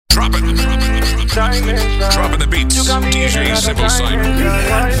Dropping the beats, DJ Simple Simon.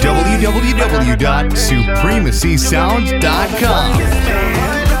 www.supremacysounds.com.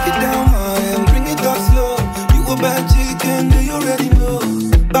 Break it down high and bring it up slow. You a bad chicken, do you already know?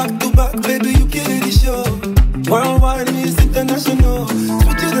 Back to back, baby, you killing the show. Worldwide is international.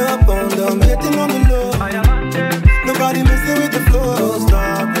 Switch it up on them, hitting on the low. Nobody messing with the flow. Don't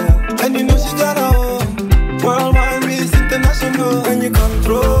stop, yeah. And you know she got her own. Worldwide is international. And you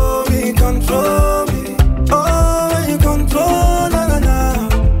control me, control me. Oh, when you control, na na na.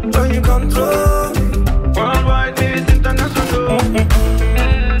 When you control me. Worldwide is international.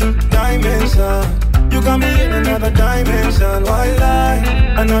 Dimension. You got me in another dimension. Why lie?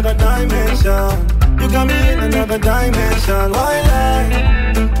 Another dimension. You got me in another dimension. Why lie?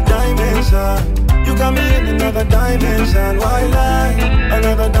 Dimension. You got me in another dimension. Why lie?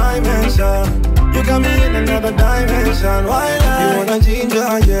 Another dimension. You got me in another dimension. Why lie? You wanna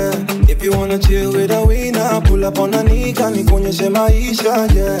ginger, yeah. If you wanna chill with a winner, pull up on a nika, nikuonyeshe maisha,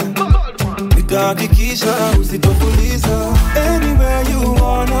 yeah. Nitahakikisha usitofuliza. Anywhere you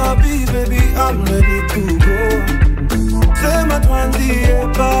wanna be, baby, I'm ready to go. Sema tuanzie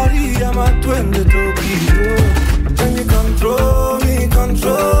Paris ama twende Tokyo. When you control me,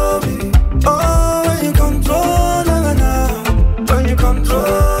 control me. Oh, when you control, na na na. When you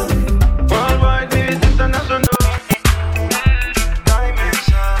control me. Worldwide is international.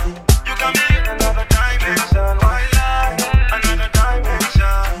 Dimension. You got me in another dimension. Why lie? Another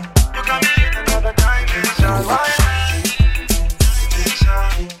dimension. You got me in another dimension. Why lie?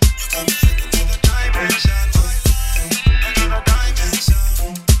 Dimension. You got me in another dimension.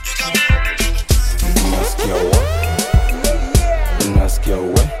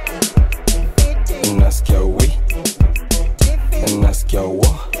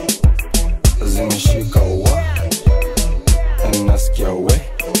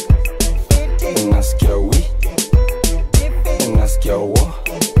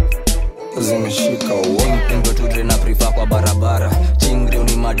 Ndo tudre na prifa kwa barabara. Chingri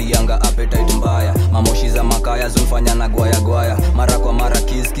unimadi yanga appetite mbaya. Mamoshi za makaya zunfanya na gwaya gwaya. Mara kwa mara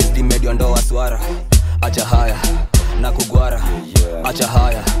kiss kiss di medio ndo waswara. Acha haya na kugwara. Acha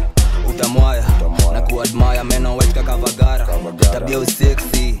haya utamwaya na kuadmire meno wet kaka Vagara. Tabia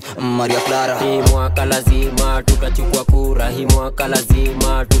usexy Maria Clara. Hii mwaka lazima tutachukua kura. Hii mwaka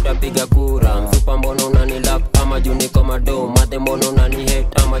lazima tutapiga kura. Msupa mbono unanilap ama juni komando. Mate mbono unanihate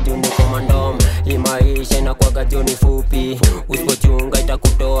ama juni komandom. Hii maisha inakuwaga juni fupi. Usipochunga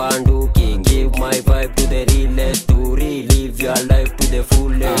itakutoa nduki. Give my vibe to the realest. To relive your life to the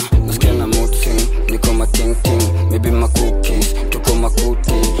fullest. Usikia na mood swing, niko ma ting ting. Maybe ma cookies, tuko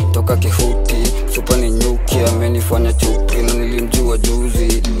makuti. Toka kihuti, supa ni nyuki. Amenifanya chupi na nilimjua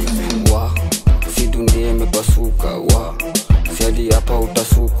juzi. Wa, si dunia imepasuka. Wa, si hadi hapa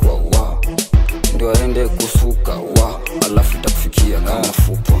utasukwa. Wa, ndio aende kusuka. Wa, alafu takufikia kama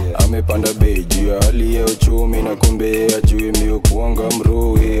fupa. Amepanda beji ya hali ya uchumi na kumbe ajui miukuanga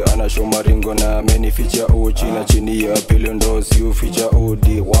mrui. Anashoma ringo na amenificha uchi na chini ya pili ndo si uficha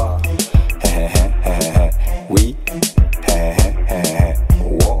udi. Wa, hehehehehe, we, hehehehehe,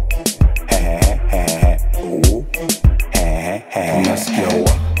 wo, hehehehehe, u, hehehehe. Nasikia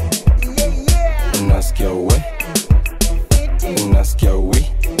wa, nasikia we, nasikia we,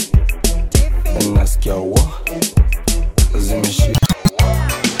 nasikia wa, zimeshika.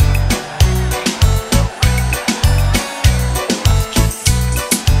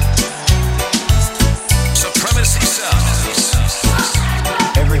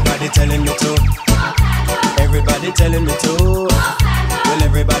 Everybody telling me to. Everybody telling me to. Well,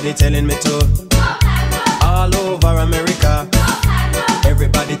 everybody telling me to. All over America.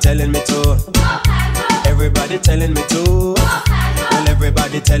 Everybody telling me to. Everybody telling me to. Well,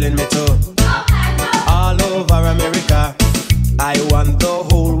 everybody telling me to. All over America. I want the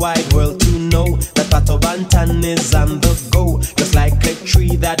whole wide world to know that Pato Bantan is on the go. Just like a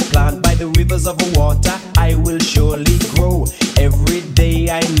tree that planted by the rivers of water, I will surely grow. Every day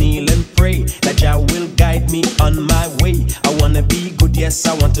I kneel and pray that Jah will guide me on my way. I wanna be good, yes,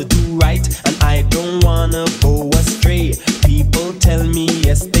 I want to do right, and I don't wanna go astray. People tell me,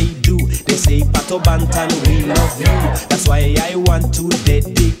 yes, they do. They say, Pato Bantan, we love you. That's why I want to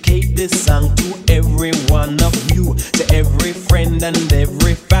dedicate this song to every one of you, to every friend and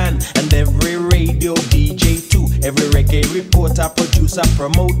every fan, and every radio DJ too, every reggae reporter, producer,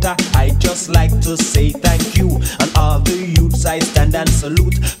 promoter. I just like to say thank you, and all the youths I stand and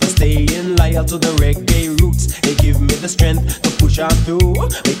salute for staying loyal to the reggae roots. They give me the strength to push on through,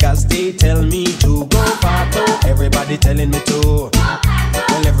 because they tell me to go Pato. Everybody telling me to.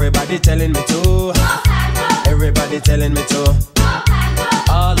 Well, everybody telling me to. Everybody telling me to.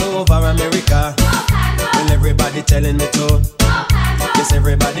 All over America. telling me to. Yes,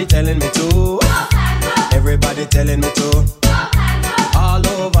 everybody telling me to. Everybody telling me to. All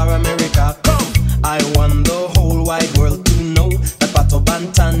over America, come. I want the whole wide world to know that Pato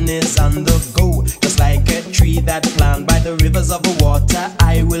Banton is on the go. Just like a tree that planted by the rivers of water,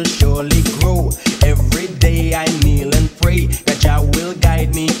 I will surely grow. Every day I kneel and pray that Jah will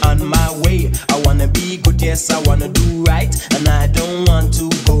guide me on my way. I wanna be good, yes, I wanna do right, and I don't want to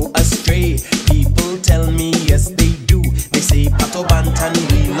go astray. People tell me, yes, they do. They say, Pato Banton,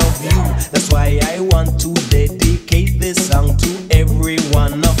 we love you. That's why I want to dedicate this song to every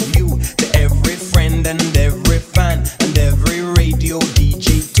one of you, to every friend and every fan, and every radio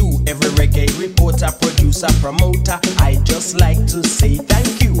DJ too, every reggae reporter, producer, promoter. I just like to say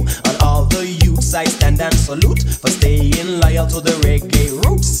thank you. And all the youths I stand and salute for staying loyal to the reggae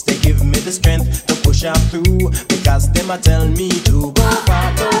roots. They give me the strength to push on through, because them a tell me to go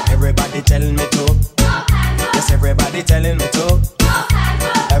far. Everybody telling me to. Yes, everybody telling me to.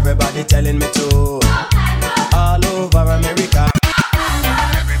 Everybody telling me to. All over America.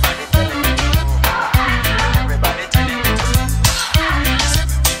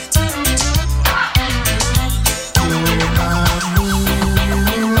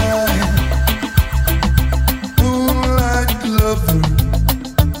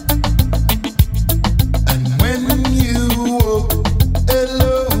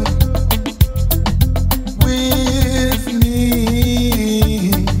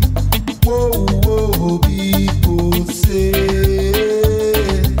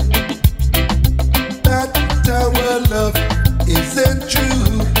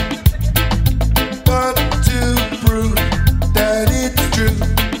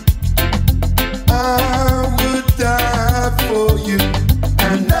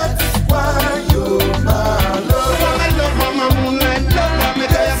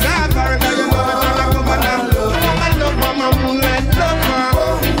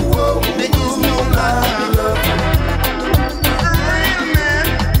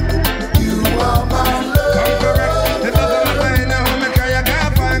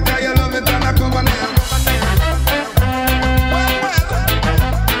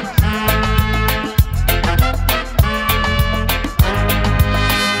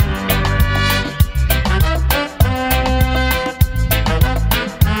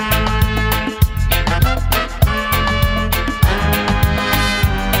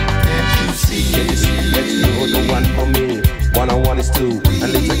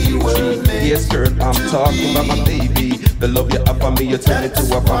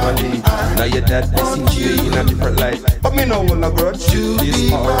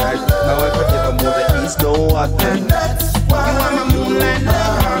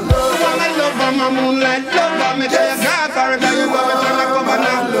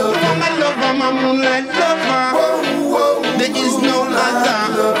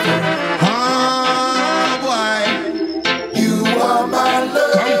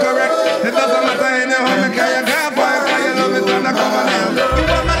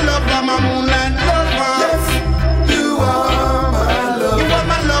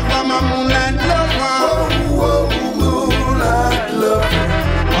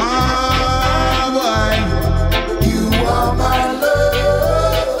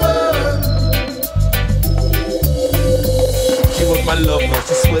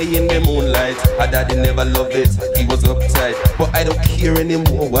 In the moonlight, her daddy never loved it, he was uptight. But I don't care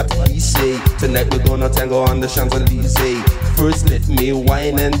anymore what he say. Tonight we're gonna tango on the Champs-Elysees. First let me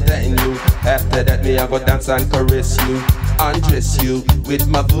wine and dine you. After that me I go dance and caress you, undress you with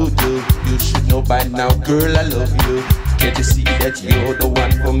my voodoo. You should know by now, girl, I love you. Can't you see that you're the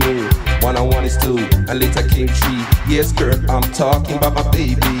one for me? 1 and 1 is 2, and later came 3. Yes, girl, I'm talking about my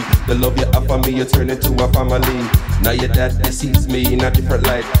baby. The love you offer me, you turn into a family. Now your dad sees me in a different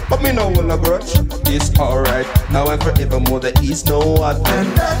light, but me no wanna grudge, it's alright. Now and forevermore, there is no other.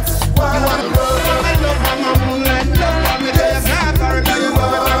 And that's why you wanna love, I love my moonlight, love me there, God, America, you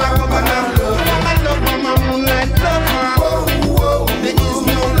love it, I love my moonlight, love her. There is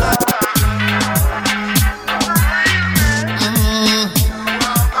no lie.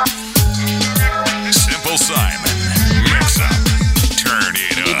 Simple Simon, mix up, turn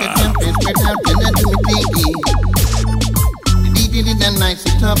it up. And nice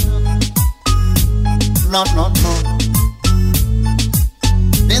it up, not.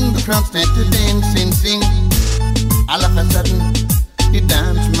 Then the crowd started to dance and sing. All of a sudden, the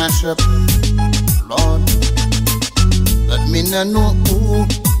dance mash up. Lord, but me no know who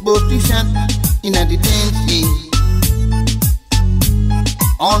both the shot in the dancing.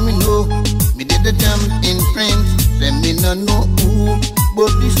 All me know, me did the jump in French. Then me no know who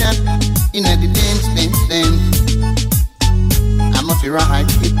both the shot in the dance.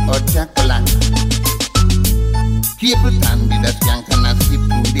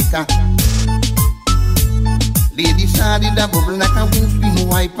 windscreen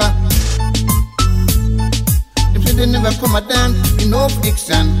wiper. Them say they never come a dance, you know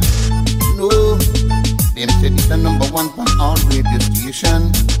fiction. No, them say it's the number one on all radio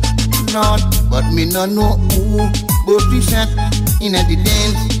station. Lord, but me no know who but we sat in a the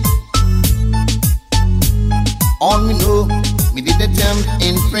dance. All me know, me did the jump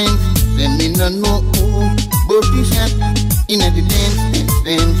in French. Then me no know who but we sat in a the dance.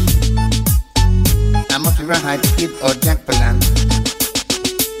 I must be right kid or Jack Palan.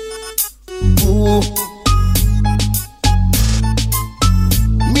 Ooh,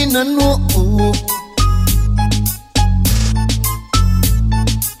 me no know who.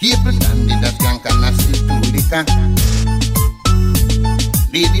 People standing that skank and I see to the car.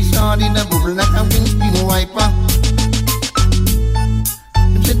 Ladies saw in the bubble like a windscreen wiper.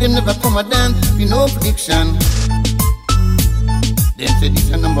 Them say them never come a dance, you know fiction. Them say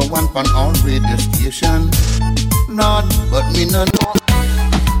this a number one on all radio station. Lord, but me no know.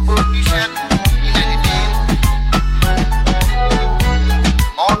 But we said in any day.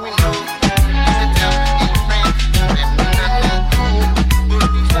 All we know is the jump in French. Them me no know. But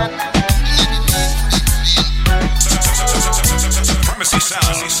we said in any day.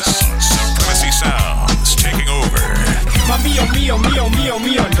 Supremacy Sounds taking over. Mamio, mio, mio, mio,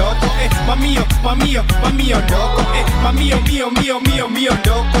 mio, ndoko, mamio, mamio, mamio, ndoko, mamio, mio, mio, mio, mio,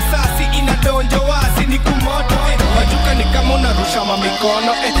 ndoko. Sasi inadonja wasi ni kumoto, majuka ni kama unarusha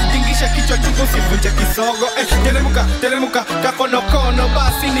mamikono, tingisha kichwa chungu sivunje kisogo, telemuka, telemuka, kakonokono,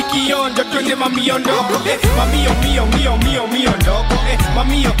 basi ni kionjo, twende mamio ndoko, mamio, mio, mio, mio, mio, ndoko,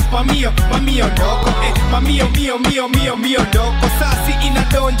 mamio, mamio, mamio, ndoko, mamio, mio, mio, mio, mio, ndoko. Sasi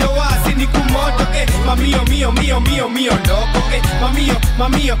inadonja wasi ni kumoto, mamio, mio, mio, mio, mio, ndoko, mamio,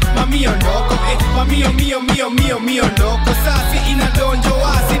 mamio, mamio, ndoko, mamio, mio, mio, mio, mio, ndoko. Sasi inadonja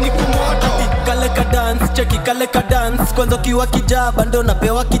wasi ni kumoto. Kaleka dance, cheki kaleka dance. Kwanza kiwa kijaba ndo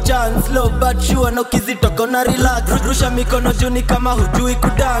napewa kichance. Low but sure na ukizitoka na relax. Rusha mikono juni kama hujui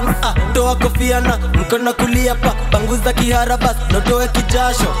kudance. Toa kofia na mkono kulia pa. Panguza kiharabas, notoe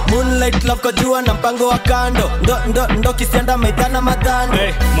kijasho. Moonlight love kwa jua na mpango wa kando. Ndo kisianda maitana madhano.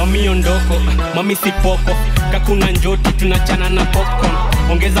 Hey, mami ondoko, mami sipoko. Kakuna njoti tunachana na popcorn.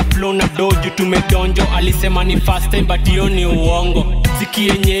 Ongeza flow na doju tumedonjo. Alisema ni fast time but hiyo ni uongo. Siki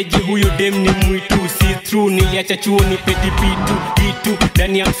yenyeji huyu dem ni mwitu. See through niliacha chuo ni peti pitu. Itu,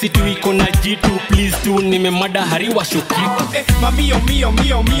 ndani ya msitu iko na jitu. Please tu nimemada hariwa shukitu. Mamio, mio,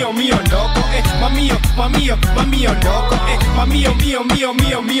 mio, mio, mio, ndoko. Mamio, mamio, mamio, ndoko. Mamio, mio, mio,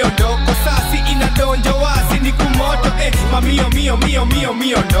 mio, mio, ndoko. Sasi inadonja wasi ni kumoto. Mamio, mio, mio, mio,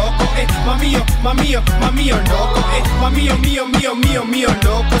 mio, ndoko. Mamio, mamio, mamio, ndoko. Mamio, mio, mio, mio, mio,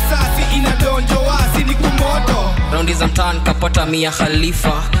 ndoko. Sasi inadonja wasi ni kumoto. Raundi za mtaani kapata Mia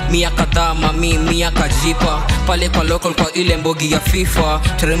Khalifa, Mia kadhaa mami, Mia kajipa. Pale kwa local kwa ile mbogi ya FIFA.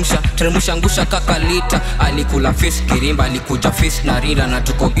 Teremsha ngusha kakalita. Alikula fish kirimba, alikuja fish na rila. Na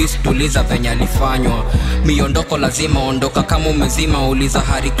tuko east tuliza venye alifanywa. Miondoko lazima ondoka kama umezima. Uliza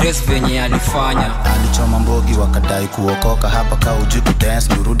Harry Grace venye alifanya. Alichoma mbogi wakadai kuokoka. Hapa ka uji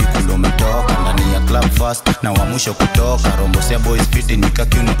kudance nurudi kulometoka. Ndani ya club fast na wa mwisho kutoka. Rombosea boys fiti nika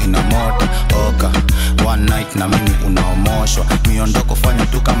kiuno ina moto. Oka, one night na mimi unaomoshwa. Miondoko fanya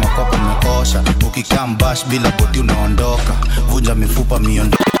tu kama kopo umekosha. Ukikaa mbash bila boti unaondoka. Vunja mifupa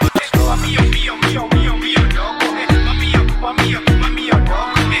miondoko. Mamio, mio, mio, mio, mio, ndoko. Mamio, mamio, mamio,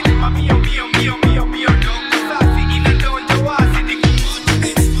 ndoko. Mamio, mio, mio, mio, mio, ndoko. Sasi inadonja wasi ni kumoto.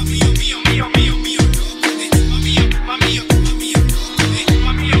 Mamio, mio, mio, mio, mio, ndoko. Mamio, mamio, mamio, ndoko.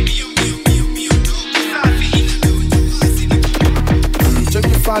 Mamio, mio, mio, mio, mio, ndoko. Sasi inadonja wasi ni kumoto.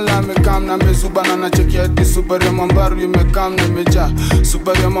 Cheki fala amekam na mezubana na cheki hadi super ya mambaru imekam na meja.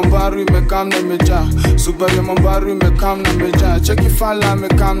 Super ya mambaru imekam na meja. Super ya mambaru imekam na meja. Cheki fala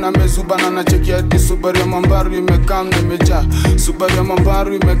amekam na mezubana na cheki hadi super ya mambaru imekam na meja. Super ya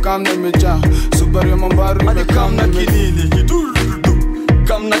mambaru imekam na meja. Super ya mambaru imekam na kinini kidulu.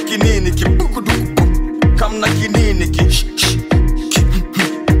 Kam na kinini kibukudu. Kam na kinini ki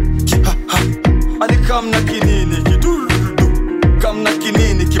ha ha. Ali kam na kinini kidulu. Kam na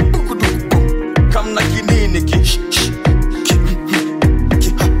kinini kibukudu. Kam na kinini ki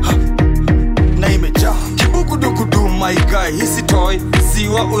ha ha. Na imeja kibukudu kudu my guy. Hisi toy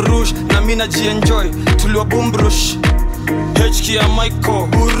ziwa urush na mina jienjoy. Tuliwa bumbrush HK ya Michael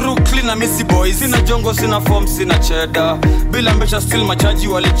Brooklyn na Missy Boys. Sina jongo, sina form, sina cheddar. Bila mbesha still machaji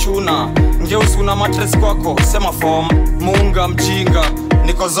walichuna. Ngeusi una mattress kwako, sema form. Muunga mjinga,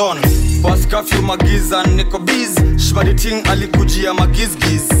 niko zone. Pass curfew magiza, niko biz. Shbadi ting alikujia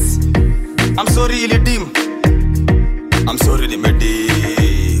magizgiz. I'm sorry ili dim. I'm sorry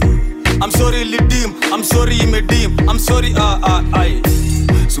nimedim. I'm sorry lidim, I'm sorry imedim, I'm sorry ai.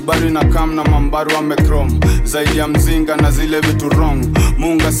 Subaru na kam na mambaru amekrom zaidi ya mzinga na zile vitu wrong.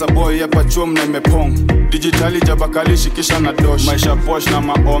 Munga saboy hapa chom na imepong. Digitali jabakali shikisha na dosh. Maisha posh na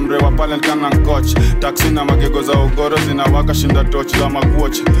maomre wapale kana coach. Taxi na magego za ugoro zinawaka shinda torch za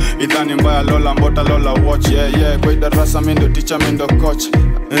makuoch. Idhani mbaya lola mbota lola watch. Yeah kwa darasa mendo teacher mendo coach.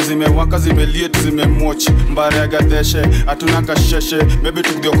 Zimewaka zimeliet zimemwatch. Mbare ya gadeshe hatuna kasheshe. Baby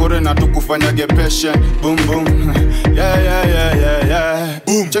tukidiokore na tukufanyage patient. Boom boom. Yeah.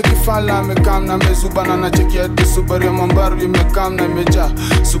 Boom. Cheki fala mekam na mezubana na cheki eti Subaru ya mambaru imekam na imeja.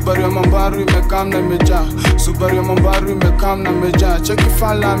 Subaru ya mambaru imekam na imeja. Subaru ya mambaru imekam na imeja. Cheki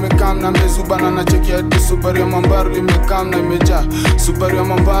fala mekam na mezubana na cheki eti Subaru ya mambaru imekam na imeja. Subaru ya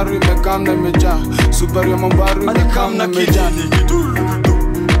mambaru imekam na imeja. Subaru ya mambaru imekam na imeja.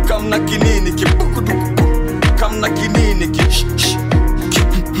 Kam na kinini kibukuduku. Kam na kinini ki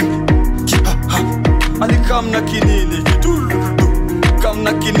ani kam na kinini ki kam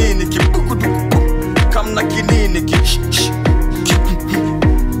na kinini kibukuduku. Kam na kinini ki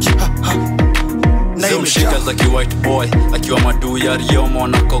Mshika za ki white boy akiwa madu ya riomo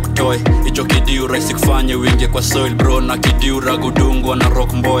na cocktoy. Icho kidiu raisi kufanye winge kwa soil bro. Na kidiu ragudungwa na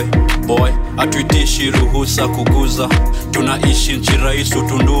rock boy. Atuitishi ruhusa kuguza. Tunaishi nchi raisu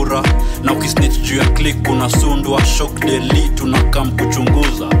tundura. Na ukisnitch juu ya click unasundwa. Shock deli tunakam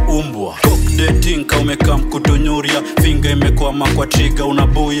kuchunguza. Umbwa cock dating ka umekam kutunyuria. Finger imekwama kwa trigger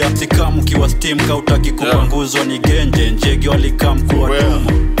unabuya. Sikamu kiwa steam ka utaki kupanguzwa. Ni genje njege walikam kuwa tuma.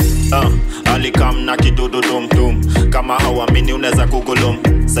 Alikam na kidudu dum kama hawamini unaweza kugulum.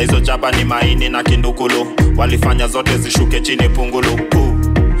 Saizo chaba ni maini na kindukulu. Walifanya zote zishuke chini pungulu.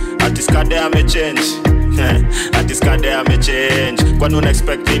 Atiskade amechange. Atiskade amechange. Kwani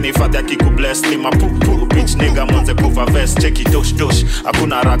una-expect nini father kikubless ni mapupu. Bitch nigga mwanze kuva vest. Cheki dosh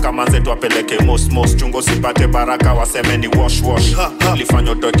hakuna haraka manze tuwapeleke most. Chungo sipate baraka waseme ni wash.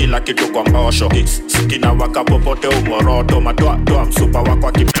 Lifanya utoe kila kitu kwa mbosho. Kina waka popote umoroto. Matoa msupa wako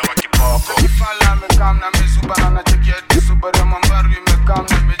akipewa kipoko. Fala mekam na mezubana na cheki eti Subaru ya mambaru imekam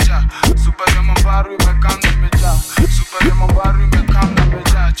na imeja. Subaru ya mambaru imekam na imeja. Subaru ya mambaru imekam na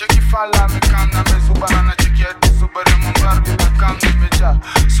imeja. Cheki fala mekam na mezubana na cheki eti Subaru ya mambaru imekam na imeja.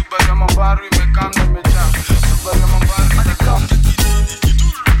 Subaru ya mambaru imekam na imeja. Subaru ya mambaru imekam na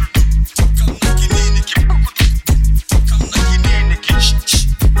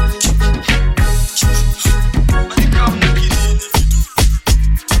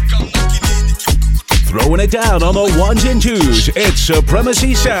Throwing it down on the ones and twos, it's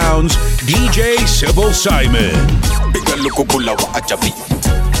Supremacy Sounds, DJ Sybil Simon. Piga lukukula wa ajabi.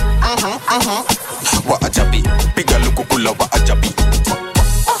 Wa ajabi. Piga lukukula wa ajabi.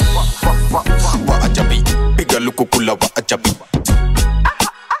 Wa ajabi. Piga lukukula wa ajabi.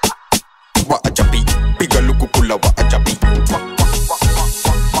 Wa ajabi. Piga lukukula wa ajabi.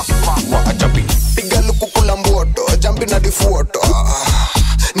 Wa ajabi. Piga lukukula mboto, jambi na difuoto.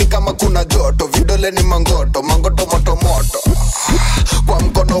 Ni kama kuna joto, vidole ni mangoto moto. Kwa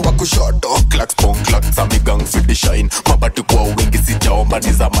mkono wa kushoto, clacks pong clacks amigang fidi shine. Mabati kwa wingi sijaomba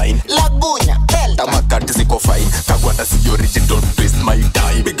ni za mine. Lagunya, belta makati ziko fine. Kagwanda si origin, don't waste my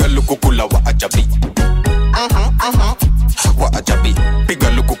time. Piga lukukula wa ajabi. Wa ajabi. Piga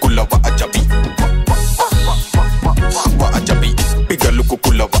lukukula wa ajabi. Wa ajabi. Piga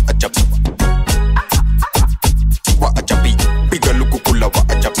lukukula wa ajabi. Wa ajabi. Piga lukukula wa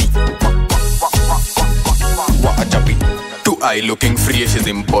ajabi. Wa ajabi. To eye looking free is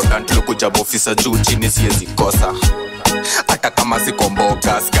important. Lukuja officer juu chini siezi kosa. Hata kama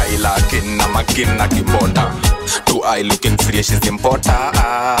sikomboka skylarkin na makin na kibonda. To eye looking free is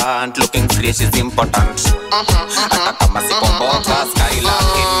important. Looking free is important. Hata kama sikomboka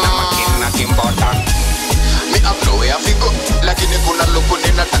skylarkin na makin na kibonda. Me have nowhere to go, lakini kuna loko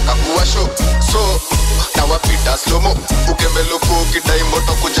ninataka kuwa show. So na wapita slow mo, ukembe loko kidai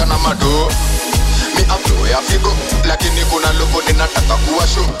moto kuja na mado. Me have nowhere to go, lakini kuna loko ninataka kuwa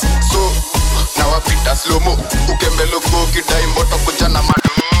show. So na wapita slow mo, ukembe loko kidai moto kuja na mado.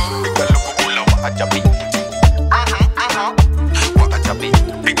 Piga loko kula wa ajabi. Wa ajabi.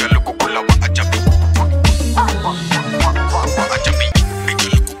 Piga loko kula wa ajabi. Wa ajabi.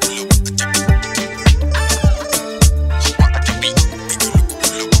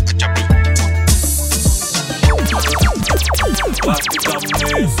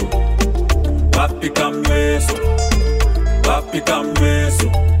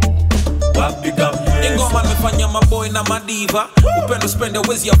 Ingoma inafanya maboy na madiva. Upendo spende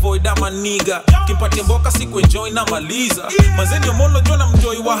wezi avoid ama niga. Kimpatie mboka siku enjoy na maliza. Mazeni omono jona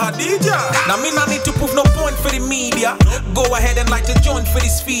mjoy wa Hadija. Na mina need to prove no point for the media. Go ahead and light a joint for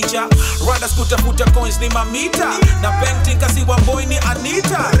this feature. Riders kutafuta coins ni mamita. Na painting kasi wa boy ni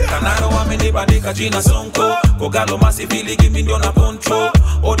Anita. Kanaro wamenibandika jina Sonko. Kogalo masivili gimi ndio na control.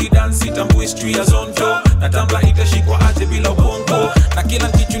 Odi dance itambu history ya zonto. Na tambla itashikwa aje bila bongo. Na kila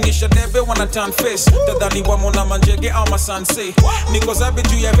nkichunisha debe wana turn face. Tadhani wamona manjege au masanse. Niko zabe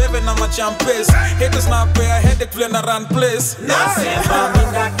juu ya bebe na machampes. Haters na pay a headache vile na run place. Nasema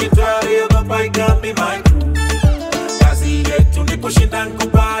mina kitwari yoga paika mi my crew. Kazi yetu ni kushinda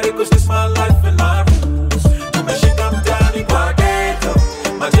nkubari cause this my life and my rules. Tumeshika mtani kwa ghetto.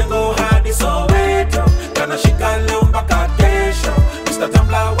 Majengo hadi Soweto. Kanashika leo mpaka kesho. Mr.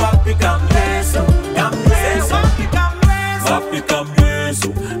 Tambla wapi kamleso. Kamleso. Wapi kamleso. Wapi kamleso.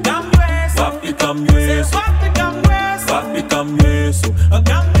 Wapi kamleso. Wapi kamleso. Wapi kamleso.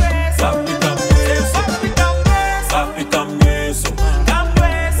 Wapi kamleso.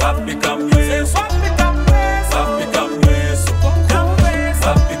 Wapi kamleso.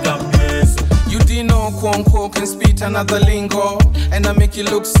 Wapi kamleso. You didn't know Kwonko can spit another lingo, and I make it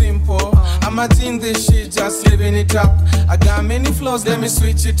look simple. I'm not in this shit, just living it up. I got many flaws, let me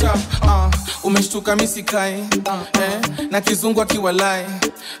switch it up. Umeshtuka misikai, na kizungu akiwalai.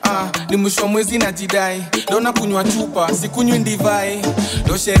 Ni mwisho mwezi na jidai. Dona kunywa chupa, sikunywi ndivai.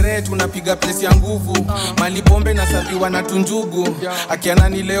 Do sherehe tunapiga pesi ya nguvu. Mali pombe na saviwa na tunjugu.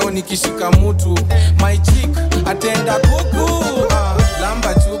 Akianani leo nikishika mutu. My chick, atenda kuku.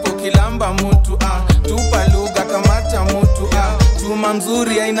 Lamba chupo kilamba mutu. Tupa lugha kamata mutu. Chuma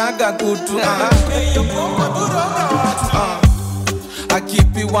mzuri hainaga kutu. I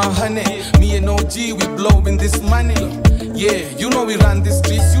keep it 100. Me and OG, we blowing this money. Yeah, you know we run the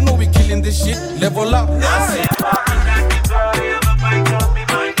streets. You know we killing this shit. Level up.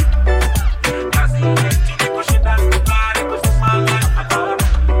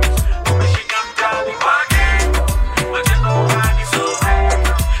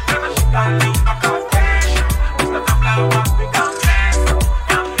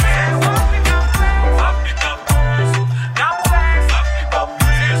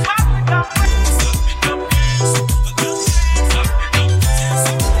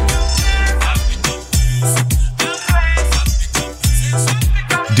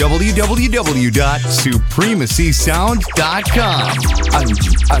 www.supremacysound.com.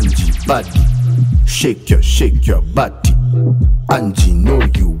 Angie, body. Shake your body. Angie, know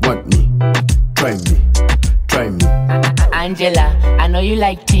you want me. Try me. Angela, I know you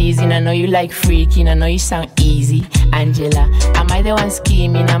like teasing, I know you like freaking, I know you sound easy. Angela, am I the one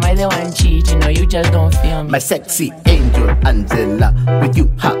scheming, am I the one cheating, or you just don't feel me? My sexy angel Angela, with you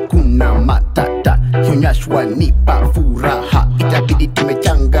hakuna matata. Hunyashwa nipa furaha, itabidi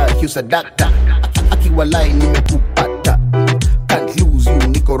tumechanga husadaka. Akiwalai nimekupata, can't lose you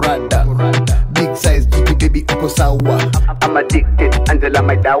niko rada. Big size GT baby uko sawa. I'm addicted, Angela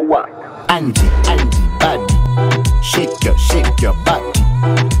my dawa. Angie, body. Shake your body.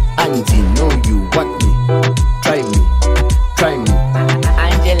 Angie, know you want me. Try me.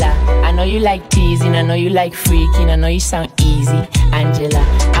 Angela, I know you like teasing, I know you like freaking, I know you sound easy. Angela,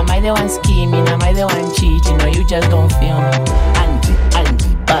 am I the one scheming, am I the one cheating, or you just don't feel me?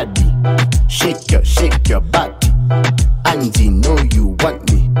 Angie, body. Shake your body. Angie, know you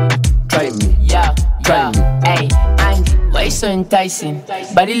want me. Try me. Try me. Hey, Angie, why you so enticing?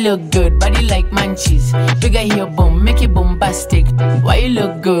 Body look good, body like munchies. Bigger here, boom, make it bombastic. Why you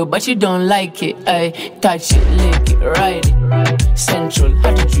look good, but you don't like it? Ay, touch it, lick it, ride it. Central,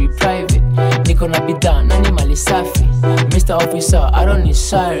 how to treat private. Niko na bidana, animal is safi. Mr. Officer, I don't need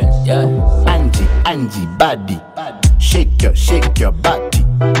sirens, yeah. Angie, body. Shake your body.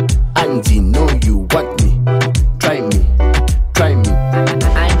 Angie, know you want me. Try me.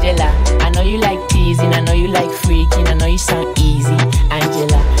 Angela, I know you like teasing, I know you like freaking, I know you sound easy.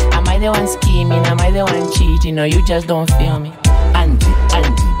 Angela, am I the one scheming, am I the one cheating, or you just don't feel me? Angie,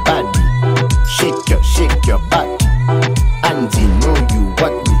 body. Shake your body. Angie, know you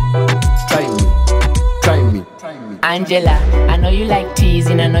want me. Try me. Angela, I know you like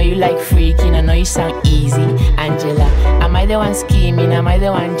teasing, I know you like freaking, I know you sound easy. Angela, am I the one scheming, am I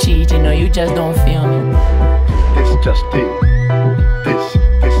the one cheating, or you just don't feel me? This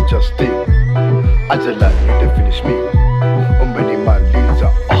just it. Angela, you done finish me. Umbeni maliza.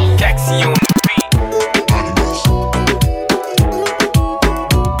 Taxi on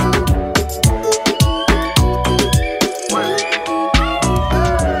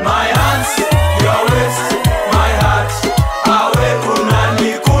My hands, your waist, my heart. Awe kuna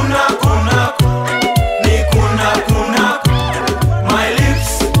ni kuna.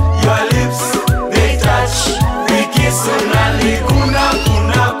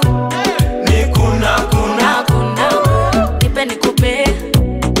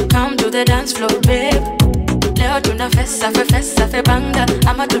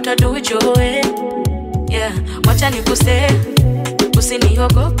 ama tutadui joe. Yeah, wacha nikuse,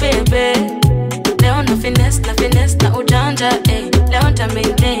 usiniogope bebe. Leo na finesse na ujanja, leo nita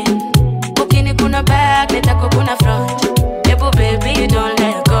maintain. Ukini kuna back, nitako kuna front. Ebu baby don't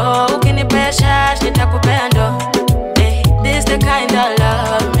let go. Ukini pressure, nitakupea ndo. This the kind of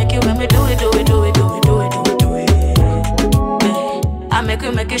love make you when me do it. I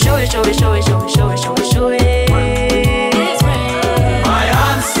make you show it. My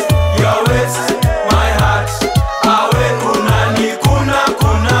hands, your waist, my heart. Awe kuna ni kuna.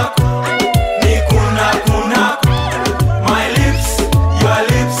 My lips, your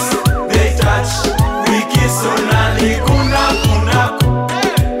lips, they touch. We kiss una ni kuna.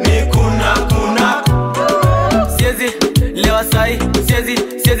 Siezi lewa sai,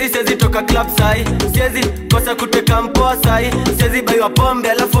 siezi toka club sai. Siezi kosa kuteka mpoa sai. Siezi baiwa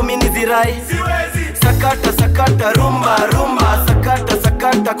pombe alafu mini zirai. Sakata rumba.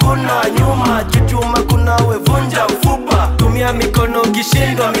 Sakata kuna nyuma. Chuchuma kuna wevunja mfupa. Tumia mikono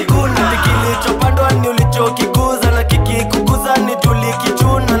ukishindwa miguna. Kilichopandwa ni ulichokikuza. Na kikikuguza ni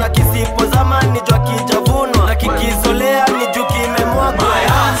tulikichuna. Na kisipozama ni jua kijavunwa. Na kikizolea ni juu kimemwagwa. My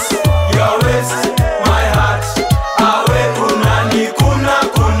hands, your waist, my heart. Awe kuna ni kuna.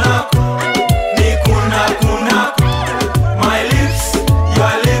 My lips,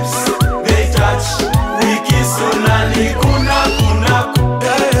 your lips, they touch. We kiss una ni kuna.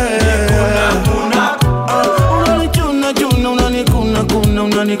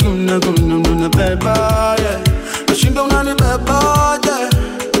 Unanibeba, yeah. Nashinda unanibeba, yeah.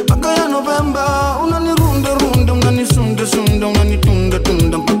 Mpaka ya Novemba, unanirunda, unanisunda,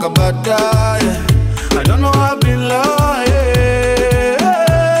 unanitunda mpaka baadaye. I don't know how I be lying.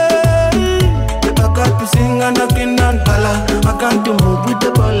 I got to sing and I cannot bala. I got to move with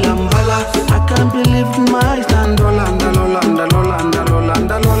the ball and bala. I can't believe my stand. Lola.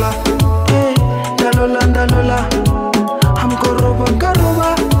 Hey, Lola. I'm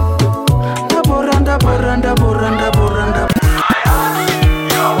Karoba. Boranda.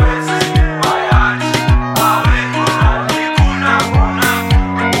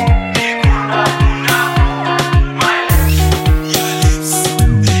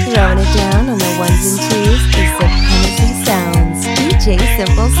 Throwing it down on the ones and twos is Supremacy Sounds. DJ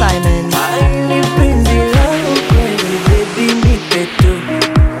Simple Simon.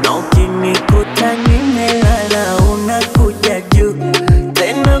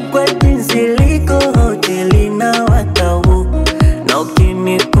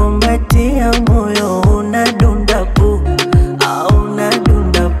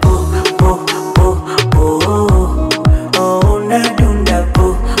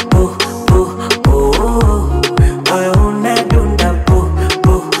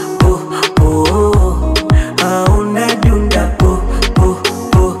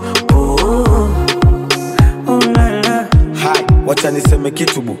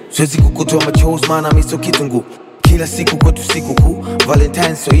 Siwezi kukutoa machozi maana miso kitungu. Kila siku kwetu siku kuu.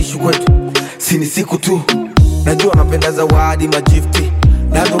 Valentine so issue kwetu. Sini siku tu. Najua napenda zawadi magifti.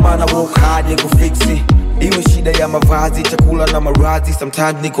 Na ndo maana work hard ni kufixi. Iwe shida ya mavazi, chakula na marazi.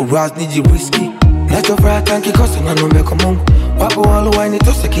 Sometimes niko raz nijiriski. Nachofuraha nkikosa na nombe kwa Mungu. Wapo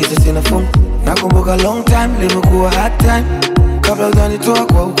walowainitosa kisa sina fungu. Nakumbuka long time limekuwa hard time. Kabla ujanitoa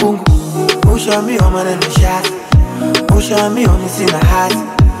kwa ukungu. Ushaambiwa maneno shazi. Ushaambiwa mimi sina hazi.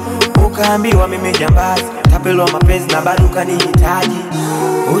 Ukaambiwa mimi jambazi. Tapelwa mapenzi na bado kanihitaji.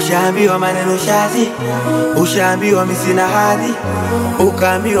 Ushaambiwa maneno shazi. Ushaambiwa mimi sina hadhi.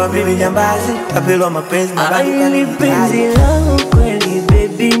 Ukaambiwa mimi jambazi. Tapelwa mapenzi na bado kanihitaji. Penzi langu kweli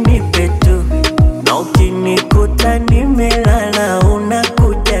baby nipe tu. Na ukinikuta nimelala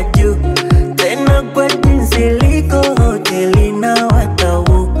unakuja juu. Tena kwa jinsi liko hoteli na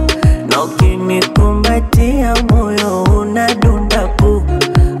watau. Na ukinikumbatia moyo unadunda pu.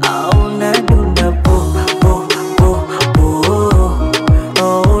 Unadunda pu.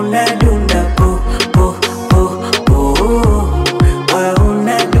 Unadunda pu.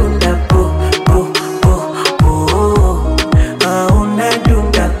 Unadunda pu.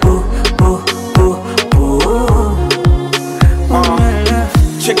 Unadunda pu.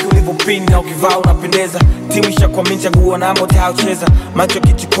 Cheki ulivyopinda ukivaa unapendeza. Timu ishakwamini chaguo na ambao utacheza. Macho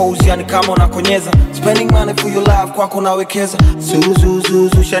kichukozi yani kama unakonyeza. Spending money for your love kwako nawekeza.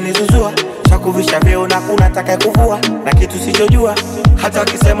 Zuzu shanizuzua. Chakuvisha vyeo na kunataka kuvua. Na kitu sichojua. Hata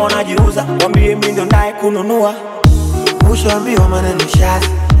wakisema unajiuza. Wambie mimi ndo naye kununua. Ushaambiwa maneno shazi.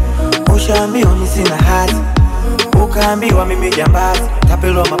 Ushaambiwa mimi sina hazi. Ukaambiwa mimi jambazi,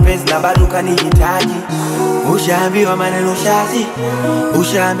 tapelwa mapenzi na bado ukanihitaji. Ushaambiwa maneno shazi,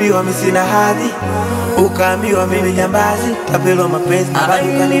 ushaambiwa mimi sina hadhi. Ukaambiwa mimi jambazi, tapelwa mapenzi na bado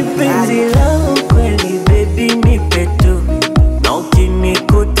ukanihitaji. Penzi langu kweli baby nipe tu, na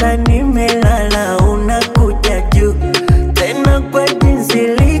ukinikuta nimelala unakuja juu. Tena kwa jinsi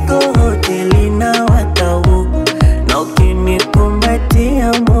liko hoteli na watau, na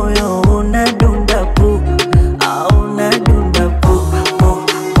ukinikumbatia moyo unadunda pu, unadunda pu, pu,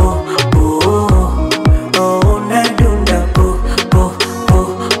 pu, pu, unadunda pu, pu, pu,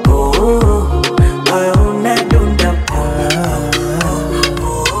 pu, unadunda pu,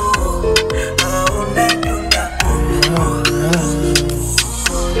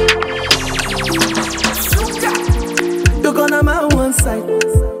 you gonna my one side,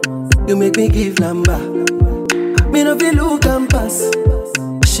 you make me give number. Me no feel look and pass,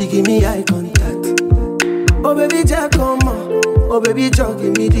 she give me eye contact. Oh baby Jack, come on, oh baby Jack,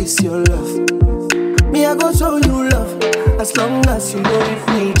 give me this your love. Me I go show you love, as long as you know it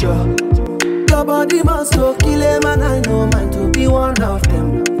need you. Your body must go kill him and I know mine to be one of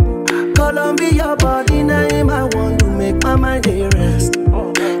them. Columbia body name I want to make my mind a rest.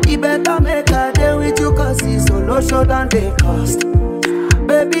 You better make a day with you cause it's so low show than they cost.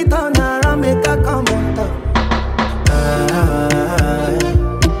 Baby turn around, make a come on top.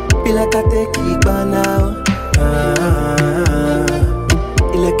 Feel like I take it by now.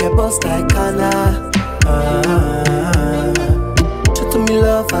 Feel like a boss like Kana. Show to me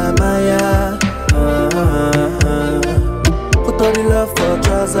love, I'm Maya. Put all the love for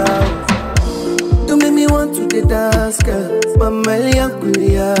trousers. You make me want to the dance, girl. Mama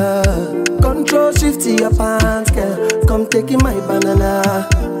Kulia. Control shift to your pants, girl. Come taking my banana.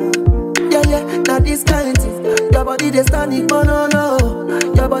 Yeah, yeah, now this kind thing. Your body they stand it, no, no.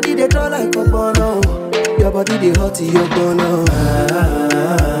 Your body they draw like a bono. Your body they hot to your bono.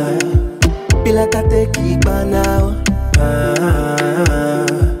 Feel like I take it by now.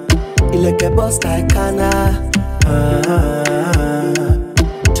 You like a boss like Kana.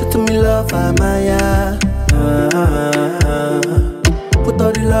 Show to me love, I'm Maya. Put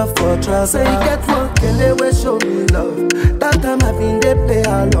all the love for trust. Say you get one, can they will show me love. That time I've been there play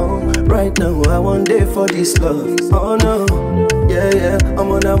along. Right now I want day for this love. Oh no, yeah, yeah.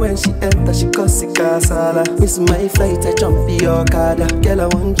 I'm on her when she enter, she cause it casala. Miss my flight, I jump in your car. Girl, I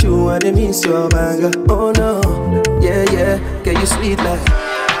want you and I miss your banger. Oh no, yeah, yeah. Girl, you sweet like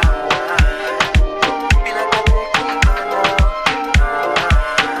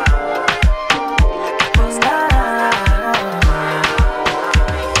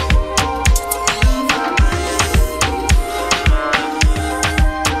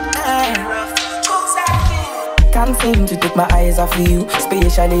seem to take my eyes off of you,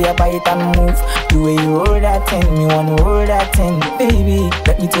 especially your bite and move. The way you hold that thing, me wanna hold that thing. Baby,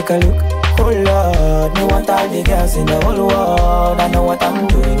 let me take a look. Oh Lord, me want all the girls in the whole world. I know what I'm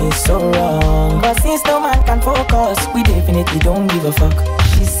doing is so wrong, but since no man can focus, we definitely don't give a fuck.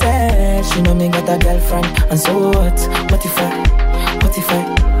 She said she know me got a girlfriend, and so what? What if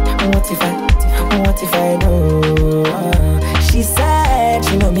I do? She said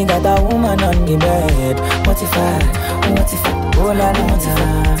she know me got a woman on me bed. What if I, oh la la,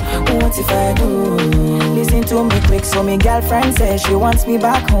 what if I do? Listen to me quick, so me girlfriend says she wants me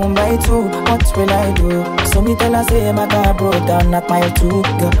back home by 2. What will I do? So me tell her say my car broke down at mile 2.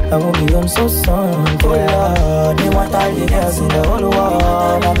 Girl, I won't be home so soon. Oh Lord, me want all the girls in the whole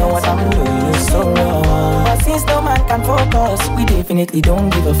world. I know what I'm doing is so wrong, but since no man can focus, we definitely don't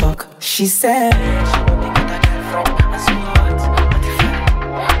give a fuck. She said she know me got a girlfriend, and so what?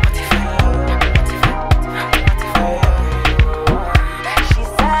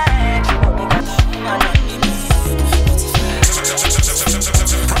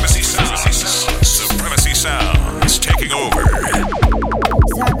 Supremacy Sounds taking over.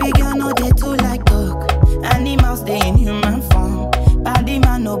 Sabi girl no dey too like talk. Animals dey in human form. Body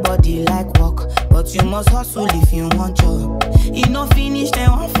man nobody like work, but you must hustle if you want job. You no finish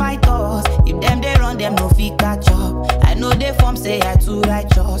dem wan fight us. If dem dey run dem no fit catch up. I know they form say I too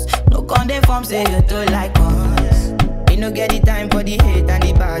righteous. No con dey form say you too like us. Me no get the time for the hate and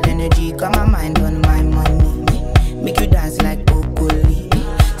the bad energy. Got my mind on my money. Make you dance like broccoli.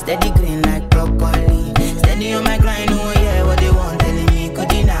 Steady green like broccoli. Steady on my grind, oh yeah, what they want telling me could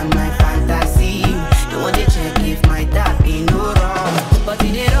deny my fantasy. They want to check if my tap be no wrong. But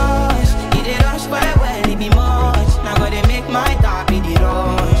it dey rush well, it be much. Now gotta make my tap be the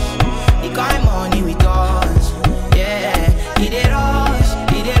rush. The kind money we touch, yeah. It dey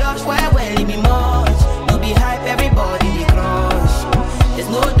rush well, it be much. No be hype, everybody they crush. There's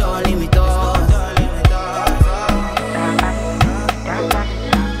no darling with us.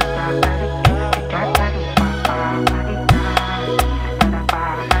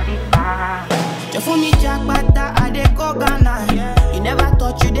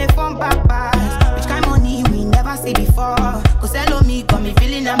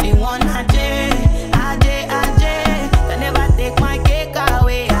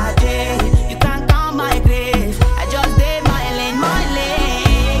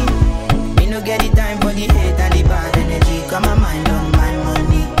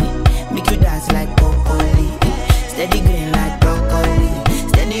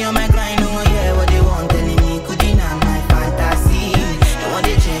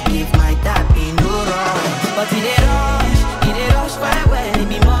 But it rush well, it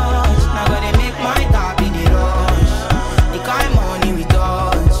be much. Now gotta make my top in the rush. The kind money we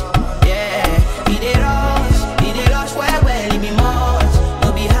touch, yeah. It rush well, it be much. No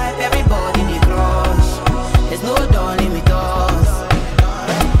be hype, everybody they crush. There's no darling with us.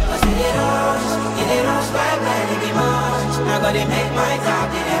 Cause it rush well, it be much. Now gotta make my top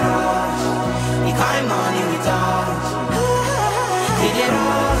in the rush. The kind money we touch. It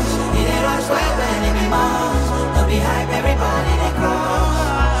rush well, it be much. No be hype, everybody they crush.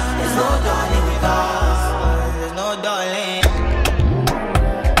 There's no darling with us. There's no darling.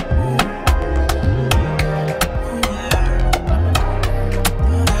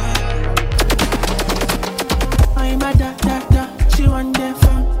 I'm a da. She want the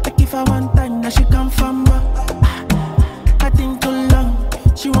fun. Like if I want time, now she come from back. I think too long.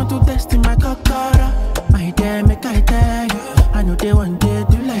 She want to test in my cockara. My dear, make I tell you. I know they want to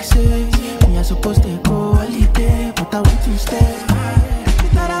do like say. Me I supposed to go holiday, but I want to stay. She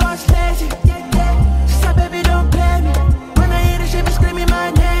thought I was lazy. She said, baby, don't play me. When I hear the she be screaming my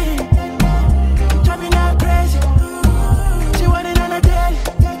name. Driving her crazy. She want it on a daily.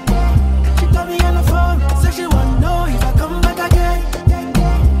 She called me on the phone. Said she want to know if I come back again.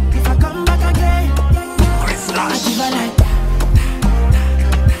 If I come back again. I give her like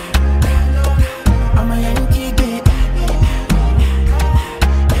I'm a Yankee babe.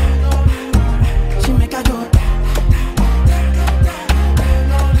 She make her go.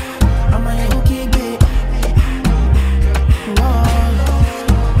 I'm a Yankee babe. Whoa.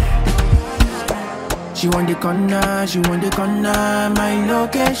 She want the corner, my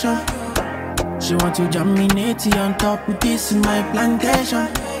location. She want to jam me natty on top with this in my plantation.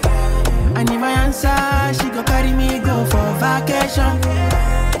 I need my answer, she go carry me go for vacation.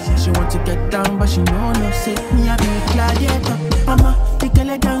 She want to get down, but she know no say me a be gladiator. Mama, the girl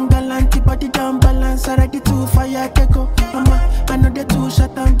a down galant, body down balance, already too fire teko. Mama, I know the two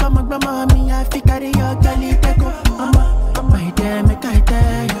shot and grandma, me I fi carry your galley teko. Mama, my dear, make I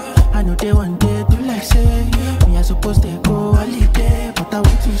tell you, I know they want to do like say me I supposed to go holiday, but I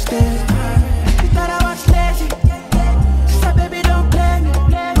want to stay. She thought I was lazy. She said, baby, don't play me.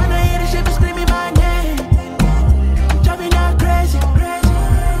 When I hear the shit, be screaming my name. Driving her crazy.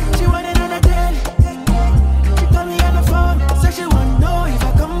 She want it on a daily. She called me on the phone. Said she want to know if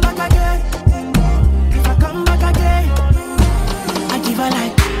I come back again. If I come back again. I give her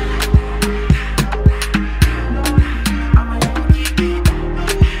like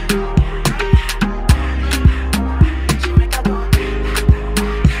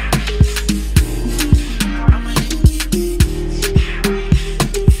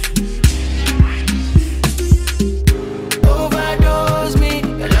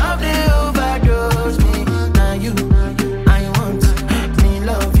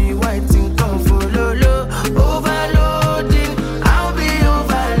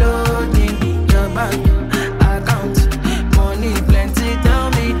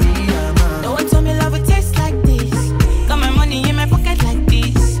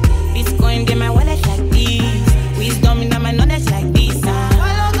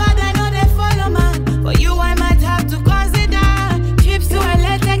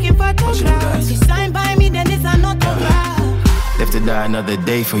another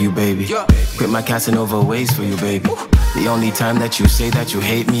day for you, baby. Quit my Casanova ways for you, baby. The only time that you say that you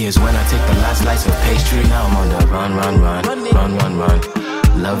hate me is when I take the last slice of pastry. Now I'm on the run.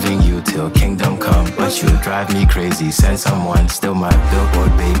 Loving you till kingdom come, but you drive me crazy. Send someone, still my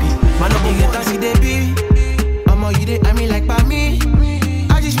billboard, baby. Man, you get to see the beat. I'm all you did, I mean like by me.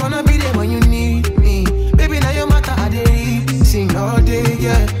 I just wanna be there when you need me. Baby, now your matter, I did sing all day,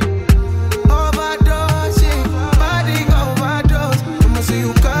 yeah.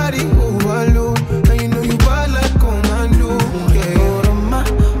 You got it overload, and you know you bad like commando. Yeah,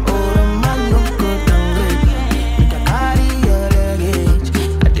 no go down great. You can carry your luggage.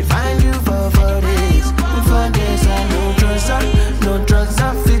 I define you for days. For days, I no drugs,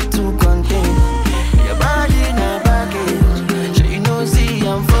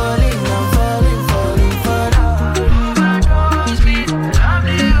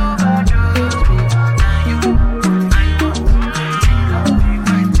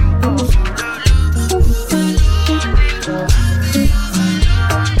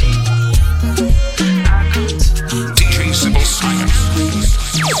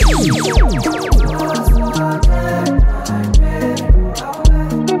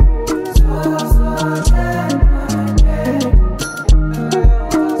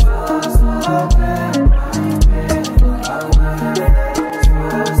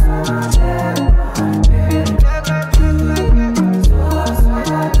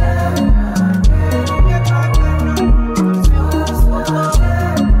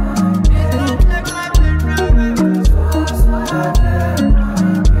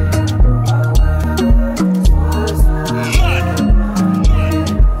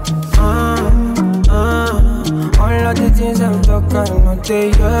 kind of day,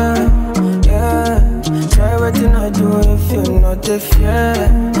 yeah. Try waiting I do if you're not the fair.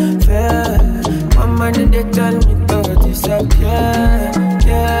 My mind they tell me to disappear,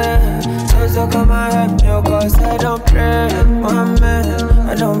 yeah. So come and help me, cause I don't pray. My man,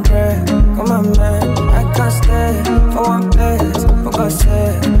 I don't pray. Come on, man, I can't stay for one place. For God's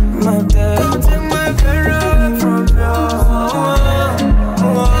sake, my day. Don't take my fear away from you.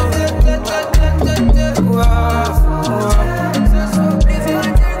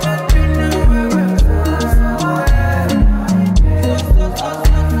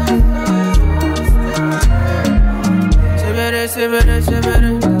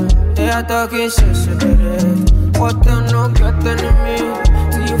 They are talking shit, what the no get enemy?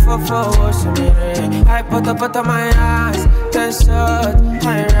 See you for what's me. I put up my eyes, then shut,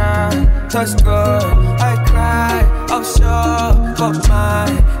 I run, touch good. I cry, I'm sure, but my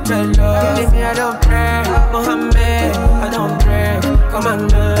dread love. Leave me, I don't pray, Mohammed, I don't pray. Come on,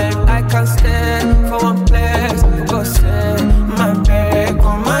 man, I can't stay for one place. Go say, my babe,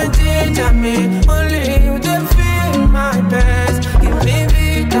 come and ginger me. Only you that feel my best. Give me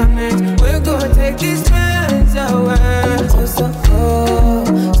vitamins, we're gonna take these pains away. So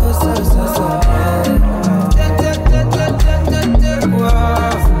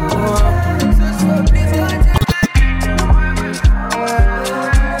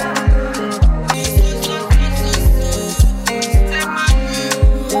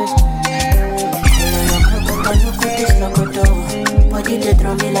Body they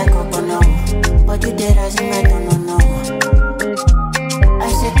throw me like a bono. Body they rise in my no.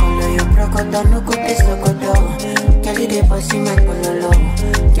 I say color you broke no good this locodo. Kelly they bossy my pololo.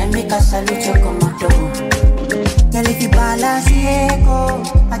 Can make a salute your commando. Girl if you balance the echo,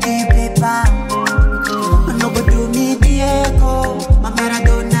 I give you paper. No go do me Diego, my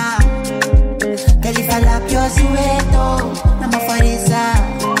Maradona. Girl if I lap your sueto, I'm a farisa.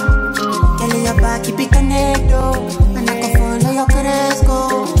 Girl your back keep it connected. Yo crezco.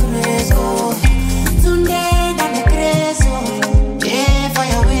 Sunday dale crezo. Yeah,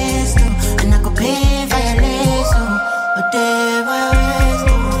 fire westo. And I go pay fire leso. But they fire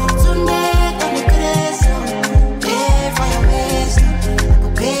westo. Sunday dale crezo. Yeah, fire westo. I go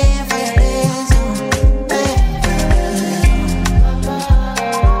pay fire leso.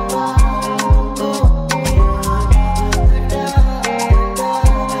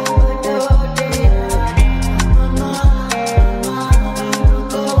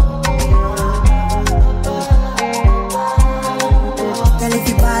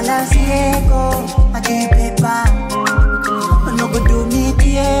 I give paper, no go do me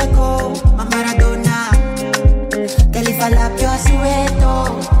Diego, my Maradona. Girl if I lap your sueto,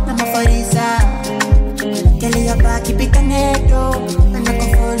 I'm a farisa. Girl your back keep it connected, and I can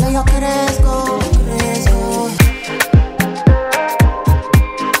follow your cresco.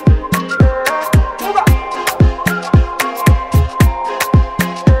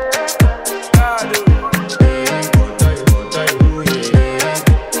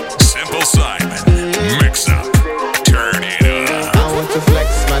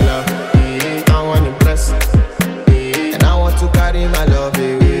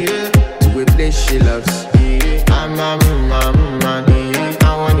 She loves. I'm a man. I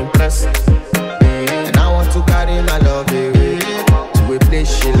want to impress, and I want to carry my love away to a place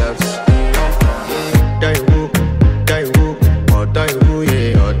she loves. Die who, or die who,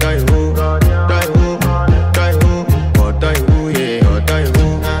 yeah, or die who, die who, or die who, yeah, or die who,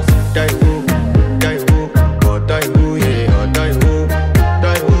 or die who, yeah, or die who, or die who, yeah, or die who.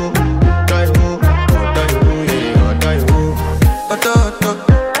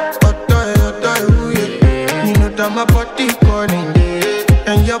 My body calling,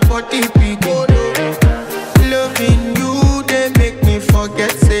 and your body beating. Loving you, they make me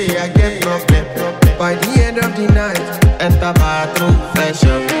forget, say I get problem. By the end of the night, enter bathroom, fresh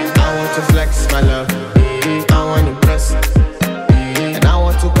up. I want to flex my love, I want to impress, and I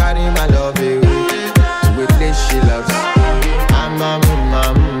want to carry my love away to a place she loves. I'm a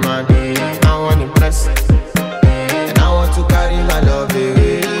man, I want to impress, and I want to carry my love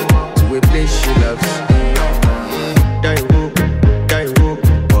away to a place she loves. Die who,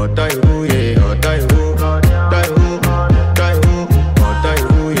 or die who, yeah, or die who, or die who, yeah, or die who, or die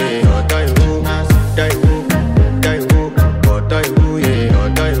who, yeah, or die who, or die who,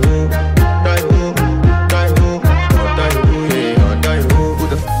 yeah, or die who. Who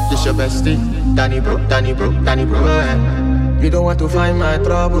the f*** is your bestie? Danny bro, eh? You don't want to find my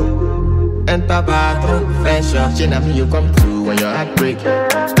trouble. Enter bathroom, fresh up. She me you come through when your heart break.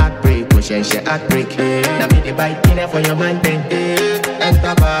 She heartbreak. Now me the bite dinner for your man then.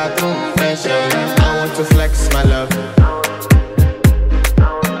 Enter bathroom, fresh up. I want to flex my love,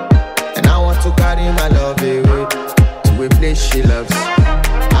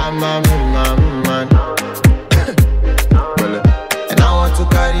 want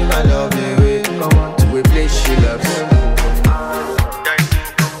to carry my love away to a place she loves.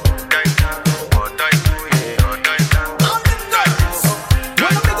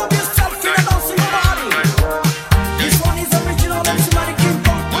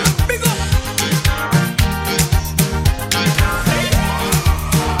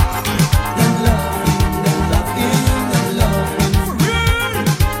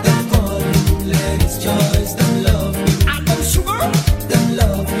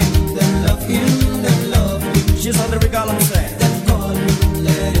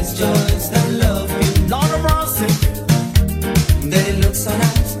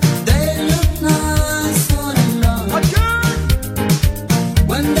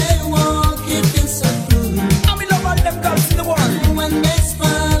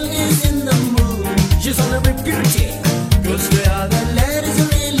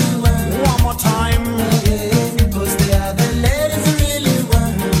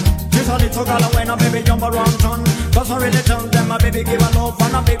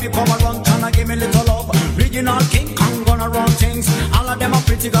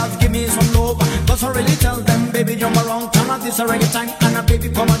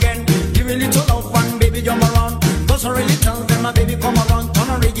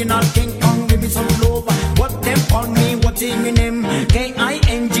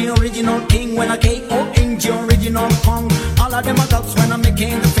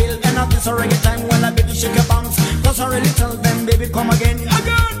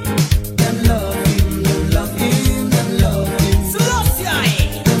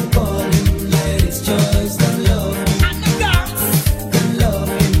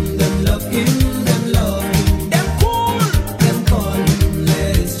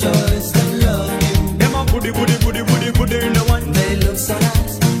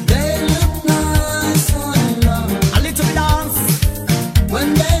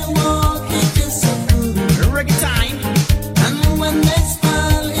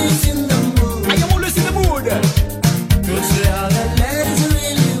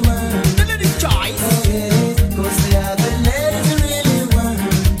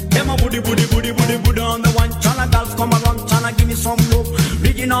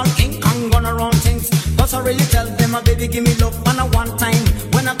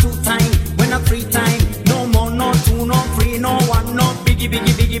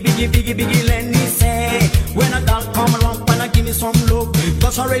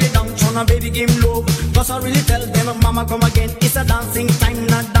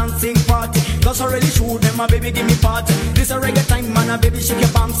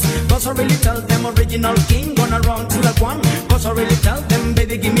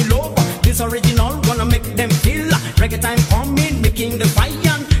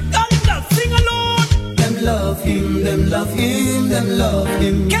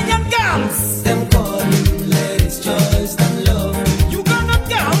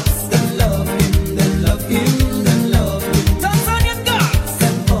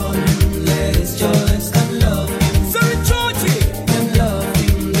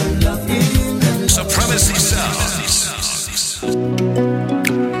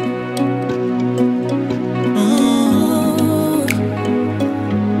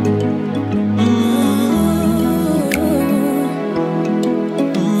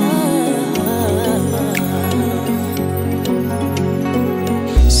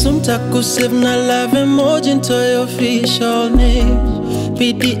 Save na live emoji into your official name.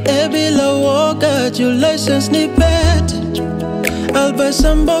 PDA bila woga, your license ni pet. I'll buy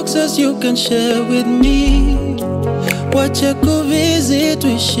some boxes you can share with me. Wache kuvisit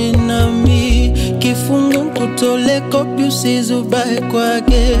tuishi nami. Kifungu kutole kopi usizubae kwa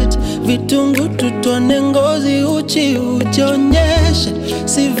gate. Vitungu tutone ngozi uchi ujionyeshe.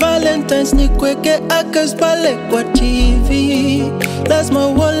 Si Valentine's ni kweke akas pale kwa TV. Lazima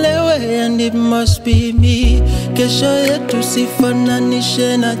uolewe and it must be me. Kesho yetu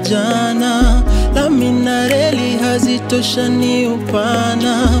sifananishe na jana. Lamina reli hazitoshani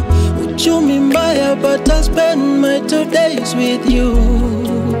upana. Uchumi mbaya but I'll spend my 2 days with you.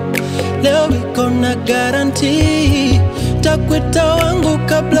 Leo wiko na guarantee. Takwita wangu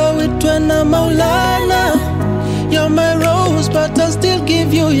kabla uitwe na Maulana. You're my rose but I'll still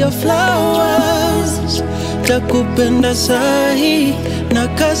give you your flowers. Takupenda sahi na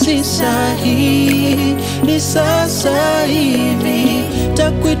kasi sahi. Ni sasa hivi.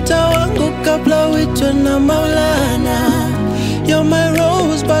 Takwita wangu kabla uitwe na Maulana. You're my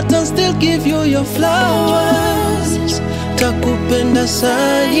rose but I'll still give you your flowers. Takupenda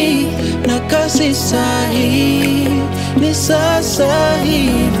sahi na kasi sahi. Ni sasa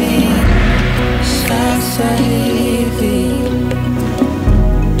hivi. Sasa hivi.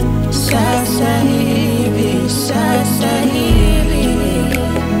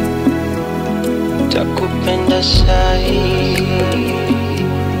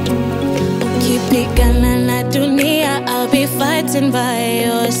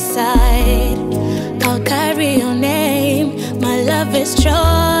 your side. I'll carry your name. My love is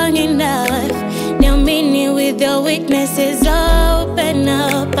strong enough. Now meaning with your weaknesses, open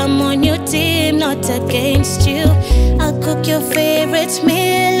up. I'm on your team, not against you. I'll cook your favorite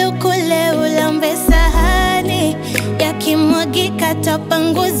meal. Ukule ulambe sahani. Yakimwagika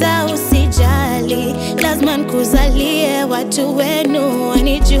tapanguza usijali. Lazima nikuzalie watu wenu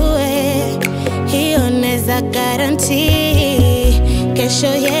wanijue. Hiyo neza guarantee. Kesho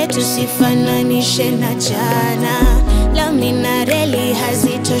yetu sifananishe na jana. Lami na reli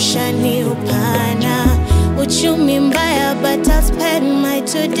hazitoshani upana. Uchumi mbaya but I'll spend my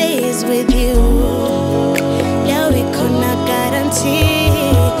 2 days with you. Leo iko na guarantee.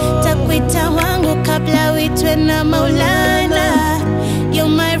 Takuita wangu kabla uitwe na Maulana. You're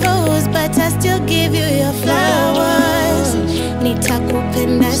my rose but I still give you your flowers.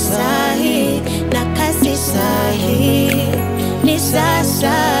 Nitakupenda sahi na kasi sahi. Ni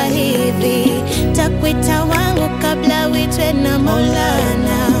sasa hivi. Takuita wangu kabla uitwe na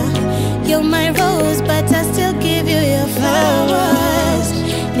Maulana. You're my rose but I still give you your flowers.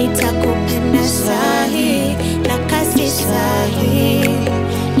 Nitakupenda sahi na kasi sahi.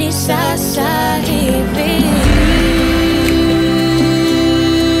 Ni sasa hivi.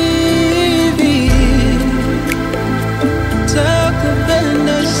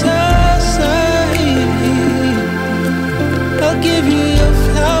 Takupenda sasa hivi. I'll give you your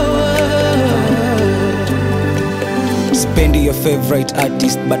flowers. Spendi your favorite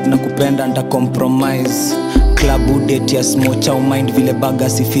artist but nakupenda nta compromise. Club date ya smocha umind vile baga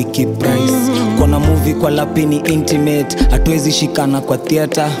sifiki price. Kona movie kwa lapini intimate. Hatuwezi shikana kwa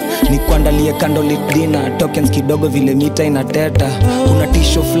theater. Ni kuandalie candlelit dinner. Tokens kidogo vile mita inateta. Kuna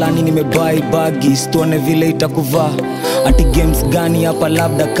tisho flani nimebuy bagi. Stone vile itakuvaa. Ati games gani hapa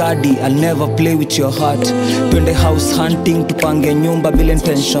labda kadi. I'll never play with your heart. Twende house hunting tupange nyumba bila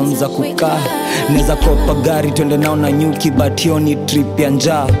intentions za kukaa. Neza kopa gari twende nao na nyuki but hiyo ni trip ya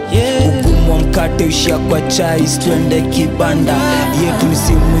njaa. Ugumu wa mkate ushia kwa chai twende kibanda. Yetu ni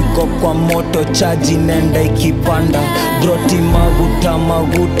simu iko kwa moto chaji nenda ikipanda. Broti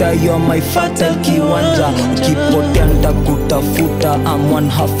maguta you're my fatal kiwanja. Ukipotea nitakutafuta I'm one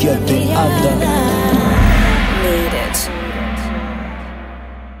half you're the other.